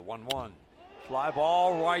1-1. Fly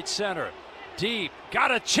ball right center. Deep.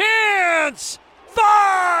 Got a chance!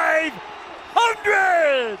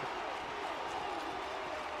 500!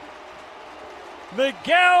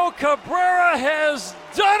 Miguel Cabrera has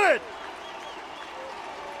done it!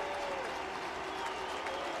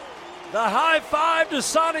 The high five to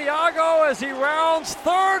Santiago as he rounds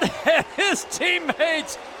third, and his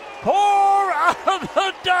teammates pour out of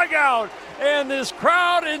the dugout. And this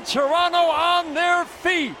crowd in Toronto on their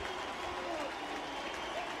feet.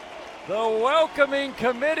 The welcoming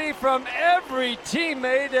committee from every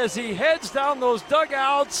teammate as he heads down those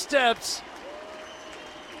dugout steps.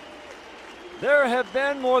 There have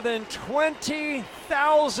been more than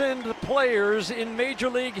 20,000 players in Major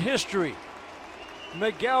League history.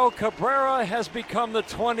 Miguel Cabrera has become the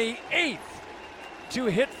 28th to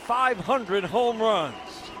hit 500 home runs.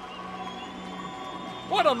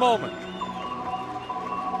 What a moment.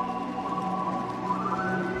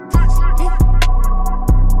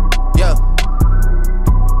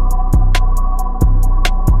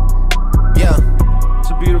 It's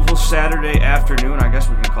a beautiful Saturday afternoon. I guess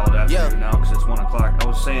we can call it afternoon now because it's 1 o'clock. I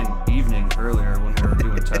was saying evening earlier when we were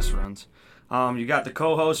doing test runs. You got the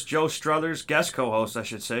co-host, Joe Struthers, guest co-host, I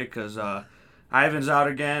should say, because Ivan's out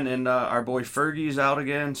again and our boy Fergie's out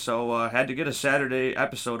again, so had to get a Saturday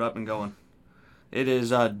episode up and going. It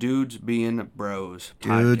is Dudes Being Bros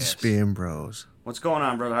podcast. Dudes Being Bros. What's going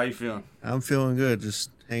on, brother? How you feeling? I'm feeling good, just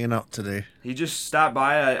hanging out today. He just stopped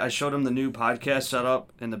by. I showed him the new podcast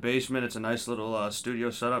setup in the basement. It's a nice little studio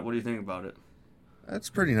setup. What do you think about it? That's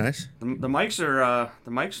pretty nice. The mics are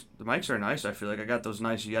the mics are nice. I feel like I got those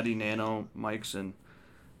nice Yeti Nano mics, and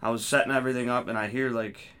I was setting everything up, and I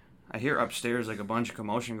hear upstairs like a bunch of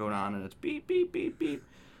commotion going on, and it's beep beep beep beep.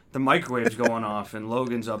 The microwave's going off, and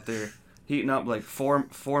Logan's up there heating up like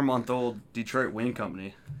 4-month-old Detroit Wing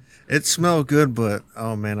Company. It smelled good, but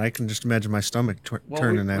oh man, I can just imagine my stomach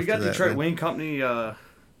turning after that. We got Detroit man. Wing Company a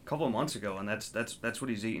couple of months ago, and that's what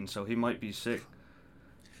he's eating, so he might be sick.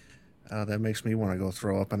 That makes me want to go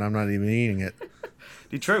throw up, and I'm not even eating it.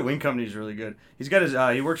 Detroit Wing Company is really good. He's got his.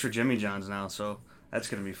 He works for Jimmy John's now, so that's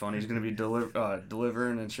gonna be fun. He's gonna be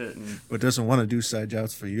delivering and shit. But doesn't want to do side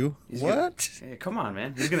jobs for you? Hey, come on,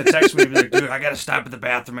 man. He's gonna text me and be like, "Dude, I gotta stop at the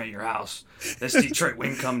bathroom at your house. This Detroit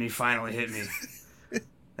Wing Company finally hit me."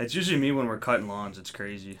 That's usually me when we're cutting lawns. It's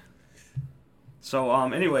crazy. So,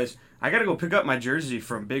 anyways, I gotta go pick up my jersey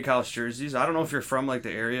from Big House Jerseys. I don't know if you're from like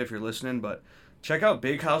the area, if you're listening, but check out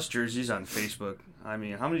Big House Jerseys on Facebook. I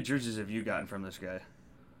mean, how many jerseys have you gotten from this guy?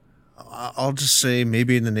 I'll just say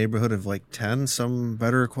maybe in the neighborhood of like 10. Some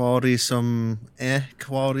better quality, some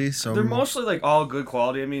quality. Some They're mostly like all good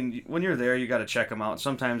quality. I mean, when you're there, you got to check them out.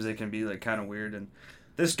 Sometimes they can be like kind of weird. And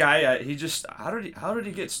this guy, he just how did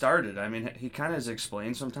he get started? I mean, he kind of has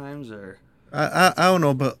explained sometimes, or I don't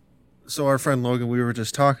know, but so our friend Logan, we were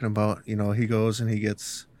just talking about, he goes and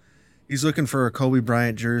he's looking for a Kobe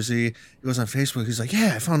Bryant jersey. He goes on Facebook. He's like,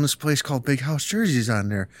 yeah, I found this place called Big House Jerseys on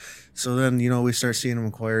there. So then, we start seeing him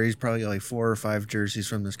inquire. He's probably like 4 or 5 jerseys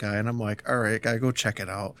from this guy. And I'm like, all right, gotta go check it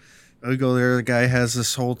out. We go there. The guy has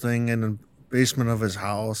this whole thing in the basement of his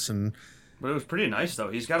house. But it was pretty nice, though.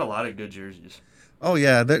 He's got a lot of good jerseys. Oh,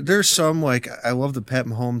 yeah. There's some, like, I love the Pat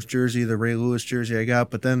Mahomes jersey, the Ray Lewis jersey I got.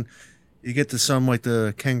 But then you get to some like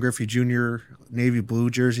the Ken Griffey Jr. navy blue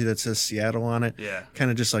jersey that says Seattle on it. Yeah. Kind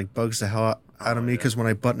of just like bugs the hell out of me because when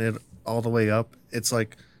I button it all the way up, it's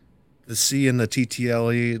like the C and the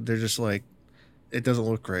TTLE, they're just like, it doesn't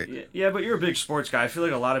look great. Yeah, but you're a big sports guy. I feel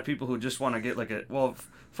like a lot of people who just want to get like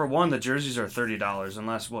for one, the jerseys are $30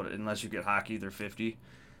 unless you get hockey, they're $50.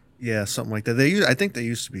 Yeah, something like that. I think they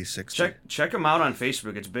used to be $60. Check them out on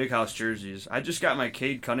Facebook. It's Big House Jerseys. I just got my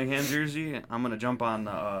Cade Cunningham jersey. I'm gonna jump on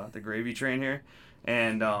the gravy train here,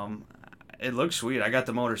 and it looks sweet. I got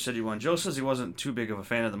the Motor City one. Joe says he wasn't too big of a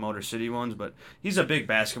fan of the Motor City ones, but he's a big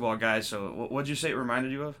basketball guy. So what'd you say it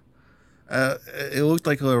reminded you of? It looked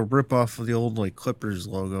like a rip-off of the old like Clippers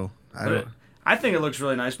logo. I think it looks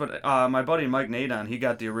really nice, but my buddy Mike Nadon, he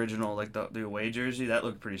got the original, like the away jersey. That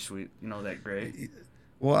looked pretty sweet. That gray.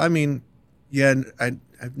 Well, I mean, yeah,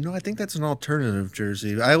 I think that's an alternative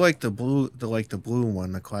jersey. I like the blue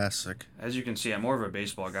one, the classic. As you can see, I'm more of a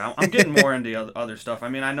baseball guy. I'm getting more into other stuff. I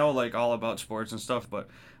mean, I know like all about sports and stuff, but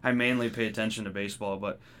I mainly pay attention to baseball.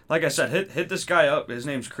 But like I said, hit this guy up. His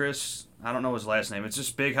name's Chris. I don't know his last name. It's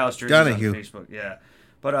just Big House Jerseys Donahue. On Facebook. Yeah.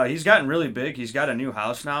 But he's gotten really big. He's got a new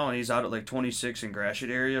house now, and he's out at like 26 in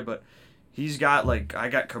Gratiot area. But he's got I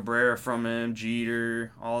got Cabrera from him,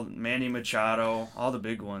 Jeter, all Manny Machado, all the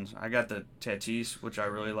big ones. I got the Tatis, which I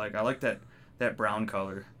really like. I like that brown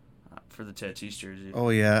color for the Tatis jersey. Oh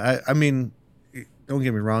yeah, I mean, don't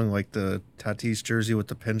get me wrong, like the Tatis jersey with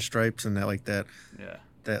the pinstripes and that Yeah.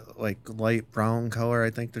 that like light brown color. I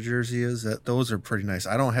think the jersey is that those are pretty nice.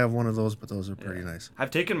 I don't have one of those, but those are pretty nice.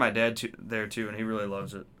 I've taken my dad there too, and he really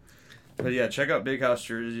loves it. But yeah, check out Big House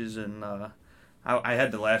Jerseys, and I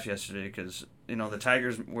had to laugh yesterday because the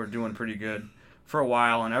Tigers were doing pretty good for a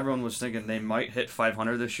while, and everyone was thinking they might hit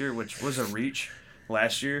 500 this year, which was a reach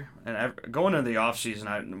last year. And going into the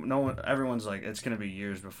offseason, everyone's like, it's going to be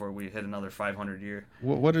years before we hit another 500 year.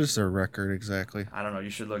 What is their record exactly? I don't know. You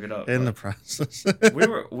should look it up. In the process,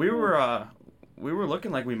 we were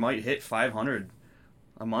looking like we might hit 500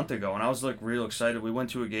 a month ago, and I was like real excited. We went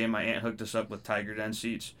to a game. My aunt hooked us up with Tiger Den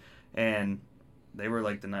seats, and they were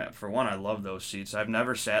like the night. For one, I love those seats. I've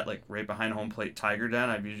never sat like right behind home plate Tiger Den.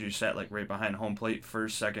 I've usually sat like right behind home plate,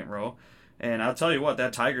 first, second row. And I'll tell you what,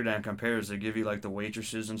 that Tiger Den compares. They give you like the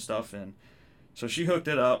waitresses and stuff, and so she hooked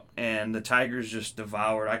it up, and the Tigers just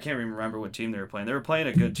devoured. I can't even remember what team they were playing. They were playing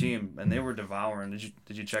a good team, and they were devouring.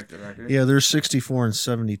 Did you check the record? Yeah, there's 64 and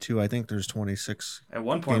 72. I think there's 26. At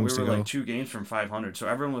one point, we were like 2 games from 500, so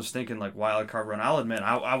everyone was thinking like wild card run. I'll admit,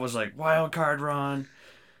 I was like wild card run.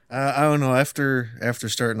 I don't know. After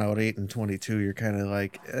starting out 8-22, you're kind of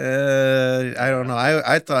like, I don't know.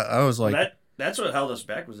 I thought I was like that's what held us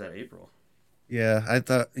back was that April. Yeah, I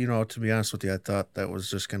thought, to be honest with you, I thought that was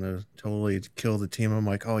just going to totally kill the team. I'm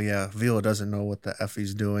like, oh, yeah, Vila doesn't know what the F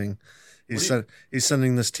he's doing. He's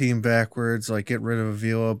sending this team backwards, like, get rid of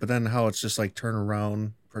Avila, but then how it's just, like, turn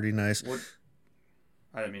around pretty nice.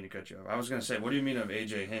 I didn't mean to cut you off. I was going to say, what do you mean of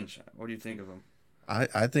AJ Hinch? What do you think of him?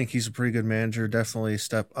 I think he's a pretty good manager, definitely a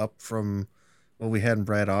step up from what we had in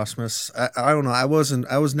Brad Ausmus. I don't know. I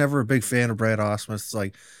was never a big fan of Brad Ausmus. It's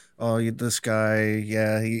like, oh, this guy,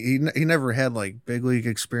 yeah, he never had, like, big league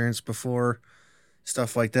experience before,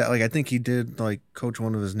 stuff like that. Like, I think he did, like, coach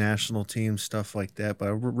one of his national teams, stuff like that, but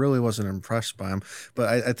I really wasn't impressed by him.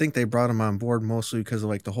 But I think they brought him on board mostly because of,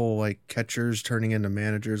 like, the whole, like, catchers turning into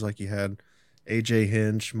managers. Like, you had A.J.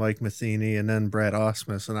 Hinch, Mike Matheny, and then Brad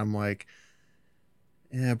Ausmus, and I'm like,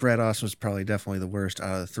 yeah, Brad Ausmus is probably definitely the worst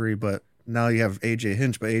out of the three, but now you have A.J.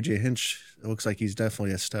 Hinch, but A.J. Hinch, it looks like he's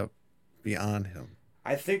definitely a step beyond him.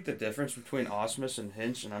 I think the difference between Ausmus and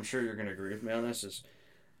Hinch, and I'm sure you're going to agree with me on this, is,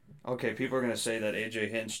 okay, people are going to say that A.J.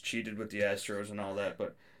 Hinch cheated with the Astros and all that,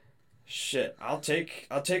 but shit,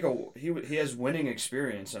 he has winning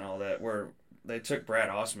experience and all that, where they took Brad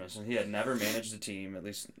Ausmus, and he had never managed a team, at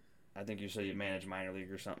least, I think you said he managed minor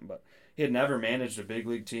league or something, but he had never managed a big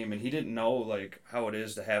league team, and he didn't know, like, how it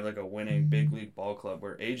is to have, like, a winning big league ball club,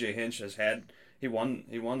 where A.J. Hinch he won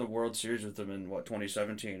the World Series with them in,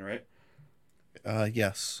 2017, right?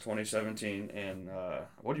 Yes. 2017, and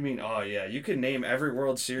what do you mean? Oh yeah, you can name every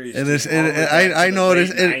World Series. I know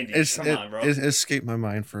it. Come on, bro. It escaped my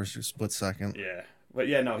mind for a split second. Yeah, but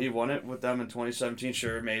yeah, no, he won it with them in 2017.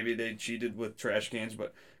 Sure, maybe they cheated with trash cans,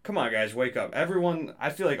 but come on, guys, wake up! Everyone,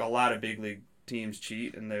 I feel like a lot of big league teams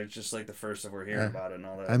cheat, and they're just like the first that we're hearing about it and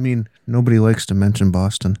all that. I mean, nobody likes to mention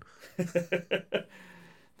Boston.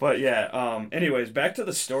 But yeah. Anyways, back to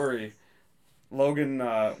the story. Logan,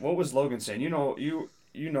 what was Logan saying? You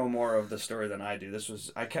know more of the story than I do.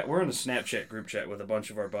 We're in a Snapchat group chat with a bunch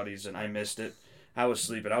of our buddies, and I missed it. I was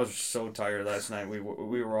sleeping. I was so tired last night. We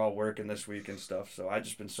were all working this week and stuff, so I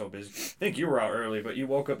just been so busy. I think you were out early, but you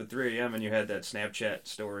woke up at 3 a.m. and you had that Snapchat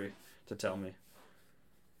story to tell me.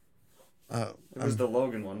 It was the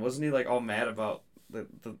Logan one, wasn't he? Like all mad about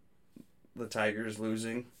the Tigers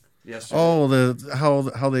losing yesterday. Oh,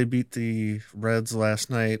 how they beat the Reds last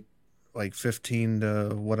night. Like 15 to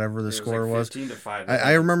whatever the score was. 15 to 5.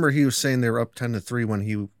 I remember he was saying they were up 10-3 when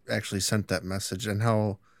he actually sent that message, and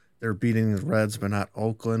how they're beating the Reds but not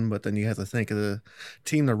Oakland. But then you have to think of the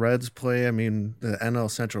team the Reds play. I mean, the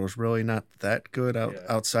NL Central is really not that good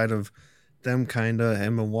outside of them kinda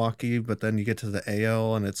and Milwaukee. But then you get to the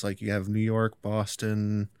AL and it's like you have New York,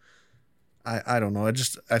 Boston. I don't know.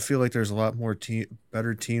 I feel like there's a lot more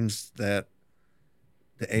better teams that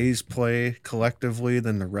the A's play collectively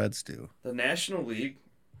than the Reds do. The National League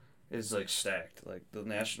is like stacked. Like the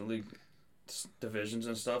National League divisions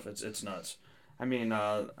and stuff, it's nuts. I mean,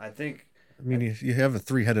 you have a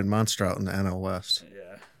three-headed monster out in the NL West.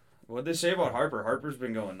 Yeah. What'd they say about Harper? Harper's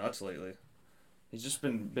been going nuts lately. He's just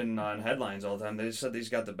been on headlines all the time. They said he's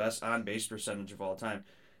got the best on-base percentage of all time.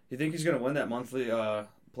 You think he's going to win that monthly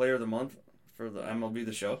Player of the Month for the MLB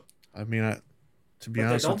The Show? I mean, to be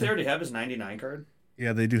honest, don't they already have his 99 card?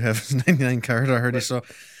 Yeah, they do have his 99 card already. But so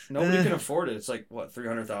nobody can afford it. It's like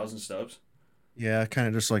 300,000 stubs. Yeah, kind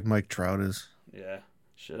of just like Mike Trout is. Yeah,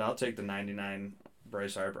 shit. I'll take the 99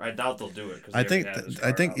 Bryce Harper. I doubt they'll do it. I think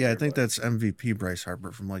that's MVP Bryce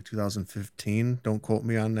Harper from like 2015. Don't quote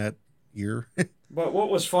me on that year. But what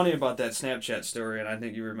was funny about that Snapchat story, and I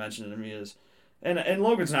think you were mentioning to me, is, and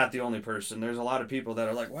Logan's not the only person. There's a lot of people that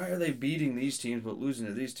are like, why are they beating these teams but losing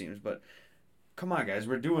to these teams? But come on, guys,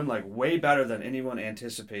 we're doing like way better than anyone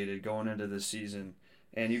anticipated going into this season.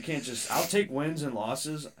 And you can't just, I'll take wins and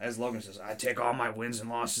losses, as Logan says, I take all my wins and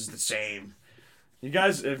losses the same. You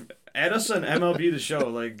guys, add us on MLB The Show.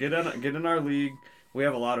 Like, get in our league. We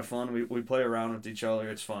have a lot of fun. We play around with each other.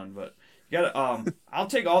 It's fun. But you gotta, I'll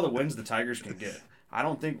take all the wins the Tigers can get. I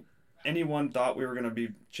don't think anyone thought we were gonna be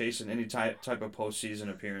chasing any type of postseason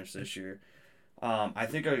appearance this year. I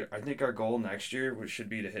think our goal next year should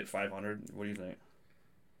be to hit 500. What do you think?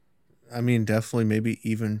 I mean, definitely maybe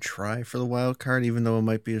even try for the wild card, even though it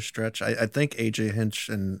might be a stretch. I think AJ Hinch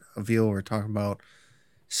and Avil were talking about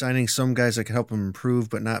signing some guys that can help them improve,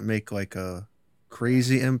 but not make like a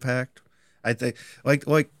crazy impact. I think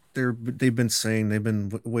like they've been saying, they've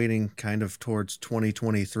been waiting kind of towards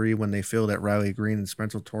 2023 when they feel that Riley Green and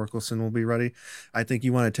Spencer Torkelson will be ready. I think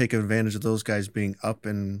you want to take advantage of those guys being up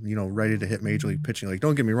and, ready to hit major league pitching. Like,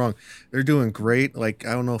 don't get me wrong, they're doing great. Like,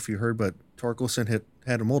 I don't know if you heard, but Torkelson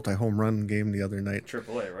had a multi-home run game the other night.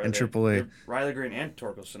 AAA, right? In AAA. Riley Green and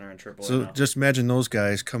Torkelson are in AAA So now. just imagine those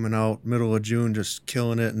guys coming out middle of June just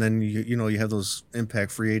killing it, and then you have those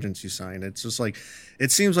impact free agents you sign. It's just like,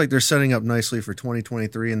 it seems like they're setting up nicely for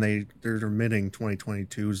 2023, and they're admitting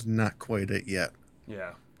 2022 is not quite it yet.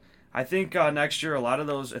 Yeah. I think next year a lot of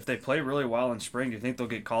those, if they play really well in spring, do you think they'll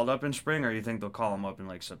get called up in spring, or do you think they'll call them up in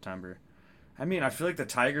like September? I mean, I feel like the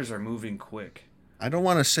Tigers are moving quick. I don't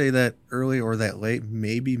want to say that early or that late.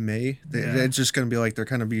 Maybe May. It's just going to be like they're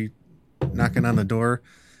going to be knocking on the door,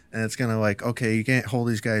 and it's going to like, okay, you can't hold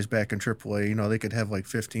these guys back in AAA. They could have like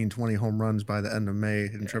 15, 20 home runs by the end of May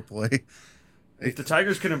in AAA. If the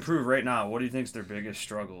Tigers can improve right now, what do you think is their biggest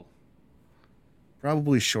struggle?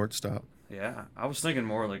 Probably shortstop. Yeah, I was thinking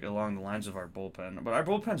more like along the lines of our bullpen, but our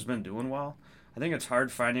bullpen's been doing well. I think it's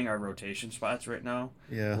hard finding our rotation spots right now.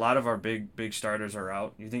 Yeah. A lot of our big starters are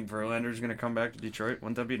out. You think Verlander's going to come back to Detroit?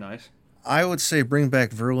 Wouldn't that be nice? I would say bring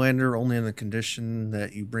back Verlander only in the condition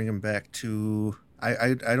that you bring him back to.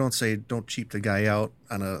 I don't say don't cheap the guy out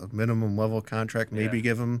on a minimum level contract. Maybe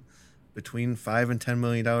give him between $5 and $10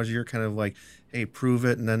 million a year. Kind of like, hey, prove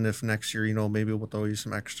it, and then if next year, maybe we'll throw you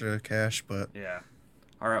some extra cash. But yeah,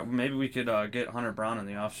 all right, maybe we could get Hunter Brown in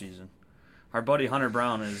the offseason. Our buddy Hunter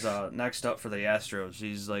Brown is next up for the Astros.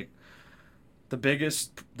 He's like the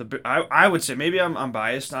biggest. I would say, maybe I'm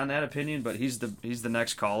biased on that opinion, but he's the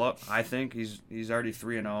next call up. I think he's already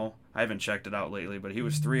 3-0. I haven't checked it out lately, but he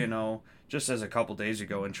was 3-0 just as a couple days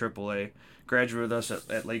ago in AAA. Graduated with us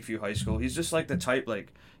at Lakeview High School. He's just like the type,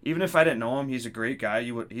 like, even if I didn't know him, he's a great guy.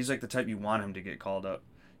 He's like the type you want him to get called up.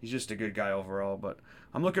 He's just a good guy overall. But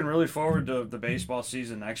I'm looking really forward to the baseball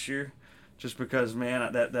season next year. Just because,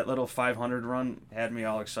 man, that little 500 run had me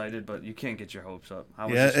all excited, but you can't get your hopes up. I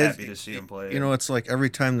was just happy to see him play. It's like every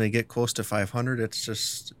time they get close to 500, it's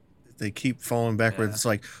just they keep falling backwards. Yeah. It's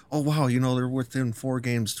like, oh, wow, they're within 4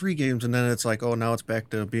 games, 3 games, and then it's like, oh, now it's back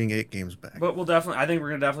to being 8 games back. But I think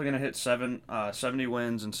we're definitely going to hit 70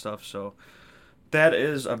 wins and stuff, so that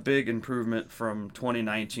is a big improvement from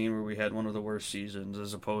 2019 where we had one of the worst seasons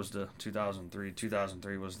as opposed to 2003.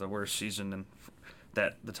 2003 was the worst season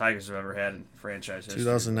that the Tigers have ever had in franchise history.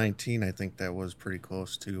 2019, I think that was pretty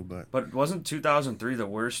close too, but wasn't 2003 the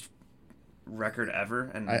worst record ever?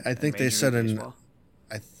 I think they said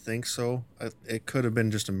I think so. It could have been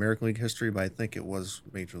just American League history, but I think it was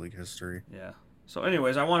Major League history. Yeah. So,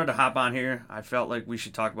 anyways, I wanted to hop on here. I felt like we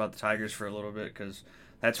should talk about the Tigers for a little bit because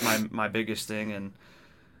that's my biggest thing, and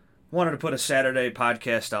wanted to put a Saturday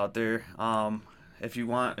podcast out there. If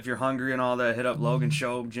you're hungry and all that, hit up Logan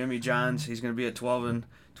Show, Jimmy John's. He's going to be at 12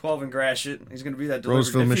 and Gratiot. He's going to be that delivery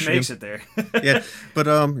Roseville, if Michigan. He makes it there. Yeah, but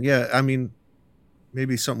I mean,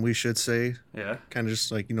 maybe something we should say. Yeah. Kind of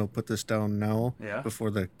just like put this down now. Yeah.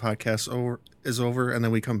 Before the podcast is over, and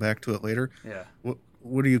then we come back to it later. Yeah.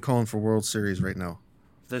 What are you calling for World Series right now?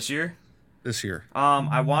 This year. Should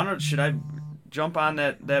I jump on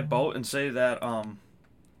that boat and say that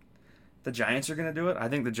the Giants are going to do it? I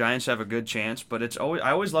think the Giants have a good chance, but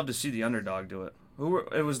I always love to see the underdog do it.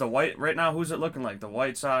 It was the White right now. Who's it looking like? The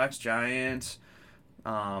White Sox, Giants.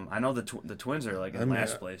 I know the Twins are like in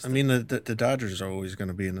last place. I mean, the Dodgers are always going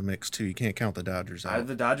to be in the mix too. You can't count the Dodgers out. Are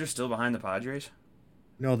the Dodgers still behind the Padres?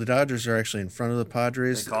 No, the Dodgers are actually in front of the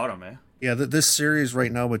Padres. They caught them, eh? Yeah, this series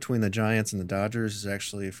right now between the Giants and the Dodgers is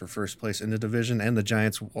actually for first place in the division, and the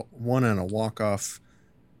Giants won on a walk-off.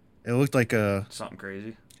 It looked like something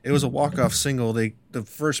crazy. It was a walk-off single. The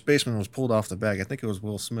first baseman was pulled off the bag. I think it was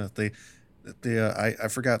Will Smith. I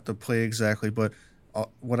forgot the play exactly, but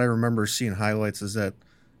what I remember seeing highlights is that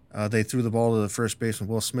They threw the ball to the first baseman,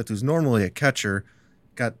 Will Smith, who's normally a catcher.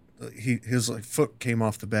 His foot came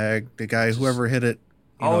off the bag. The guy, whoever hit it.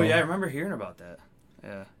 Yeah, I remember hearing about that.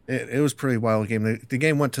 Yeah. It was a pretty wild game. The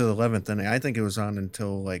game went to the 11th inning. I think it was on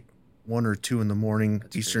until 1 or 2 in the morning.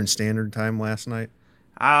 That's Eastern Standard Time last night.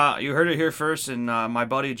 You heard it here first, and my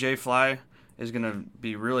buddy Jay Fly is gonna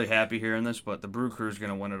be really happy hearing this. But the Brew Crew's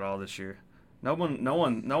gonna win it all this year. No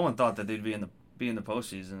one thought that they'd be in the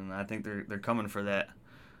postseason. And I think they're coming for that.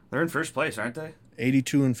 They're in first place, aren't they?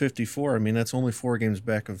 82-54. I mean, that's only 4 games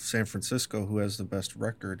back of San Francisco, who has the best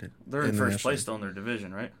record. They're in first place though in their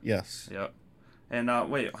division, right? Yes. Yep.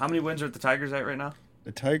 And wait, how many wins are the Tigers at right now?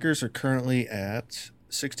 The Tigers are currently at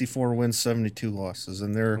 64 wins, 72 losses,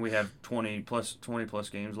 and we have 20 plus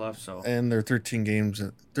games left. So and they're 13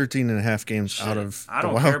 and a half games out of I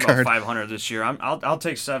don't the care wild card. about 500 this year. I'll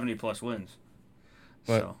take 70 plus wins.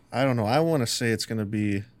 But I don't know. I want to say it's going to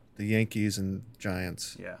be the Yankees and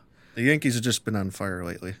Giants. Yeah. The Yankees have just been on fire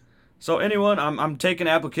lately. So anyone, I'm taking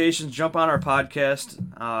applications. Jump on our podcast.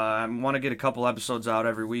 I want to get a couple episodes out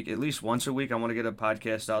every week, at least once a week. I want to get a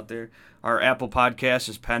podcast out there. Our Apple podcast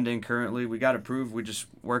is pending currently. We got approved. We're just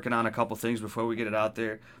working on a couple things before we get it out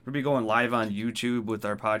there. We'll be going live on YouTube with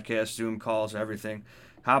our podcast, Zoom calls, everything.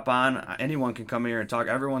 Hop on. Anyone can come here and talk.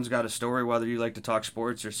 Everyone's got a story, whether you like to talk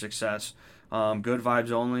sports or success. Good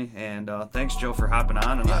vibes only. And thanks, Joe, for hopping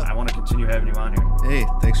on. And I want to continue having you on here. Hey,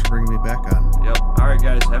 thanks for bringing me back on. Yep. All right,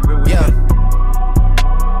 guys. Have a good weekend.